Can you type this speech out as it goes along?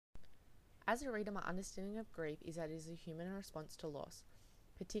As a reader, my understanding of grief is that it is a human response to loss,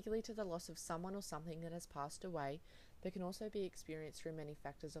 particularly to the loss of someone or something that has passed away, but can also be experienced through many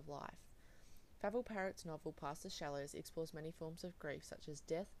factors of life. Fable Parrott's novel Past the Shallows explores many forms of grief such as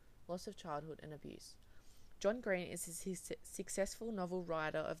death, loss of childhood and abuse. John Green is his successful novel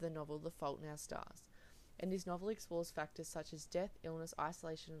writer of the novel The Fault in Our Stars, and his novel explores factors such as death, illness,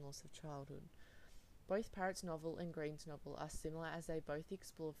 isolation and loss of childhood. Both Parrott's novel and Green's novel are similar as they both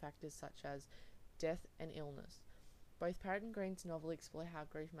explore factors such as death and illness. Both Parrott and Green's novel explore how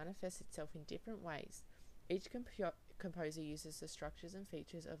grief manifests itself in different ways. Each composer uses the structures and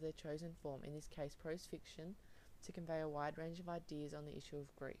features of their chosen form, in this case prose fiction, to convey a wide range of ideas on the issue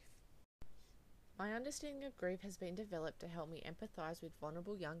of grief. My understanding of grief has been developed to help me empathise with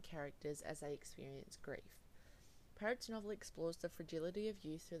vulnerable young characters as they experience grief. Parrott's novel explores the fragility of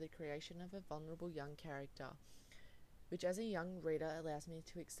youth through the creation of a vulnerable young character, which as a young reader allows me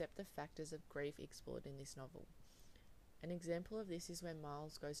to accept the factors of grief explored in this novel. An example of this is when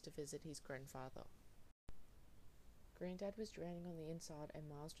Miles goes to visit his grandfather. Granddad was drowning on the inside and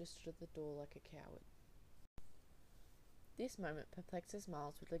Miles just stood at the door like a coward. This moment perplexes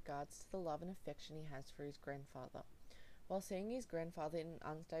Miles with regards to the love and affection he has for his grandfather, while seeing his grandfather in an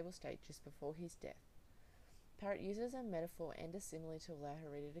unstable state just before his death. Parrott uses a metaphor and a simile to allow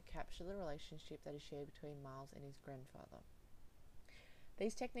her reader to capture the relationship that is shared between Miles and his grandfather.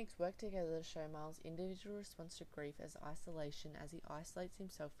 These techniques work together to show Miles' individual response to grief as isolation as he isolates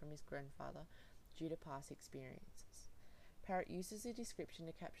himself from his grandfather due to past experiences. Parrott uses a description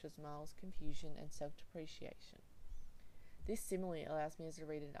to capture Miles' confusion and self-depreciation. This simile allows me as a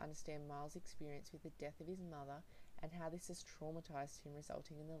reader to understand Miles' experience with the death of his mother and how this has traumatised him,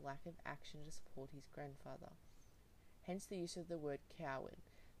 resulting in the lack of action to support his grandfather. Hence the use of the word coward,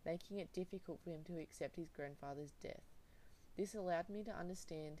 making it difficult for him to accept his grandfather's death. This allowed me to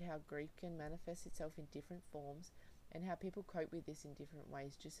understand how grief can manifest itself in different forms and how people cope with this in different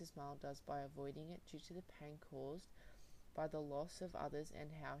ways, just as Miles does by avoiding it due to the pain caused by the loss of others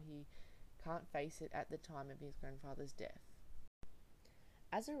and how he can't face it at the time of his grandfather's death.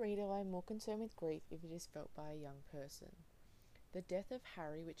 As a reader, I am more concerned with grief if it is felt by a young person. The death of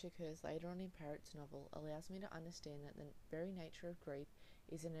Harry, which occurs later on in Parrott's novel, allows me to understand that the very nature of grief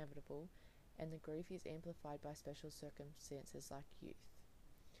is inevitable and the grief is amplified by special circumstances like youth.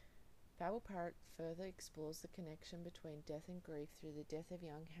 Fable Parrott further explores the connection between death and grief through the death of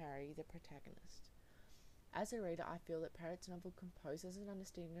young Harry, the protagonist. As a reader, I feel that Parrott's novel composes an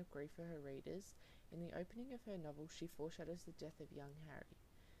understanding of grief for her readers. In the opening of her novel, she foreshadows the death of young Harry.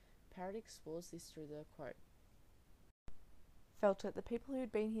 Parrott explores this through the quote, "Felt it, the people who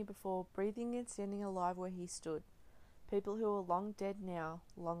had been here before, breathing and standing alive where he stood. People who were long dead now,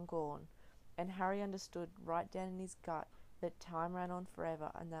 long gone. And Harry understood right down in his gut that time ran on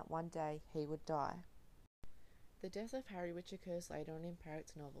forever and that one day he would die." The death of Harry, which occurs later on in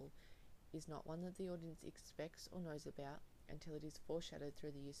Parrott's novel, is not one that the audience expects or knows about until it is foreshadowed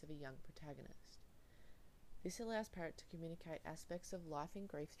through the use of a young protagonist. This allows Parrott to communicate aspects of life and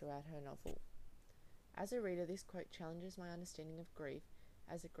grief throughout her novel. As a reader, this quote challenges my understanding of grief,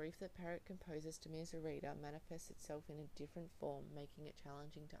 as the grief that Parrott composes to me as a reader manifests itself in a different form, making it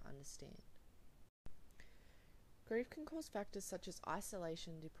challenging to understand. Grief can cause factors such as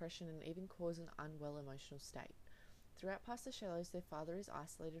isolation, depression, and even cause an unwell emotional state. Throughout Past the Shallows, their father is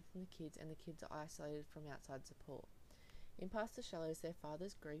isolated from the kids and the kids are isolated from outside support. In Past the Shallows, their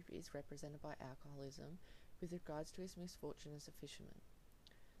father's grief is represented by alcoholism with regards to his misfortune as a fisherman.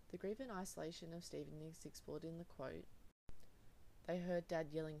 The grief and isolation of Stephen is explored in the quote, "They heard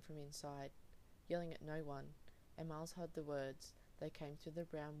Dad yelling from inside, yelling at no one, and Miles heard the words. They came through the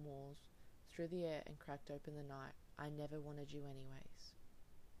brown walls, through the air and cracked open the night. I never wanted you anyways."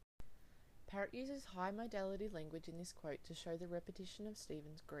 Parrott uses high modality language in this quote to show the repetition of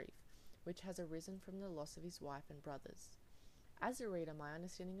Stephen's grief, which has arisen from the loss of his wife and brothers. As a reader, my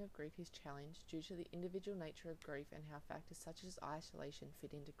understanding of grief is challenged due to the individual nature of grief and how factors such as isolation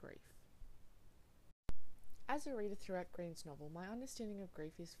fit into grief. As a reader throughout Green's novel, my understanding of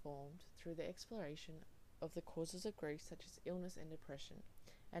grief is formed through the exploration of the causes of grief such as illness and depression,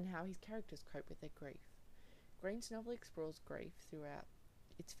 and how his characters cope with their grief. Green's novel explores grief throughout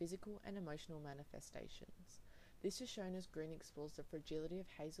its physical and emotional manifestations. This is shown as Green explores the fragility of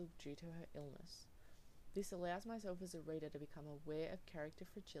Hazel due to her illness. This allows myself as a reader to become aware of character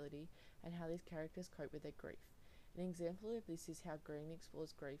fragility and how these characters cope with their grief. An example of this is how Green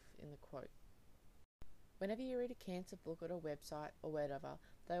explores grief in the quote, "Whenever you read a cancer book or a website or whatever,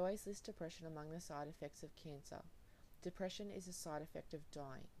 they always list depression among the side effects of cancer. Depression is a side effect of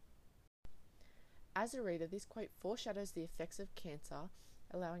dying." As a reader, this quote foreshadows the effects of cancer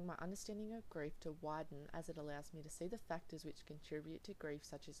allowing my understanding of grief to widen as it allows me to see the factors which contribute to grief,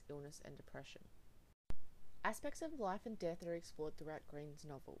 such as illness and depression. Aspects of life and death are explored throughout Green's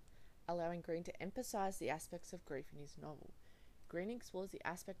novel, allowing Green to emphasise the aspects of grief in his novel. Green explores the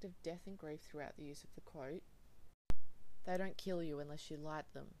aspect of death and grief throughout the use of the quote, "They don't kill you unless you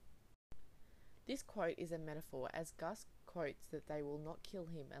light them." This quote is a metaphor, as Gus quotes that they will not kill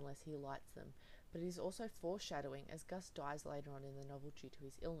him unless he lights them, but it is also foreshadowing, as Gus dies later on in the novel due to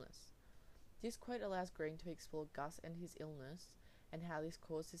his illness. This quote allows Green to explore Gus and his illness, and how this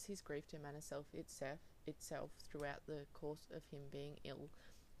causes his grief to manifest itself throughout the course of him being ill,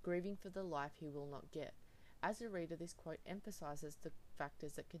 grieving for the life he will not get. As a reader, this quote emphasises the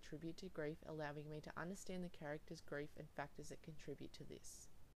factors that contribute to grief, allowing me to understand the character's grief and factors that contribute to this.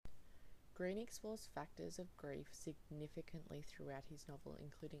 Green explores factors of grief significantly throughout his novel,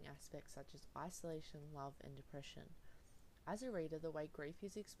 including aspects such as isolation, love, and depression. As a reader, the way grief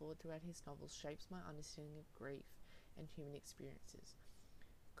is explored throughout his novels shapes my understanding of grief and human experiences.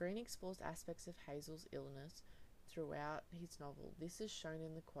 Green explores aspects of Hazel's illness throughout his novel. This is shown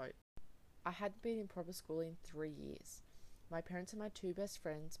in the quote, "I hadn't been in proper school in 3 years. My parents and my 2 best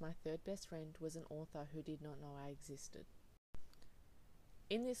friends. My 3rd best friend was an author who did not know I existed."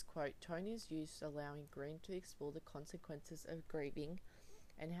 In this quote, tone is used allowing Green to explore the consequences of grieving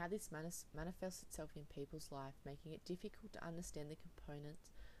and how this manifests itself in people's life, making it difficult to understand the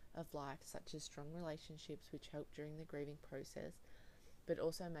components of life, such as strong relationships which help during the grieving process, but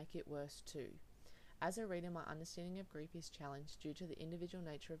also make it worse too. As a reader, my understanding of grief is challenged due to the individual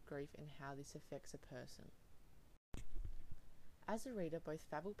nature of grief and how this affects a person. As a reader, both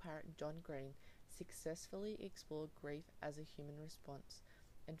Fable Parrott and John Green successfully explore grief as a human response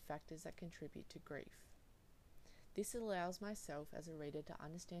and factors that contribute to grief. This allows myself as a reader to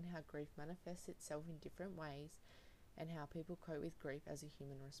understand how grief manifests itself in different ways and how people cope with grief as a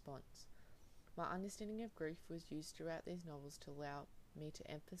human response. My understanding of grief was used throughout these novels to allow me to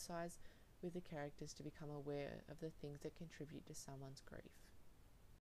empathise with the characters, to become aware of the things that contribute to someone's grief.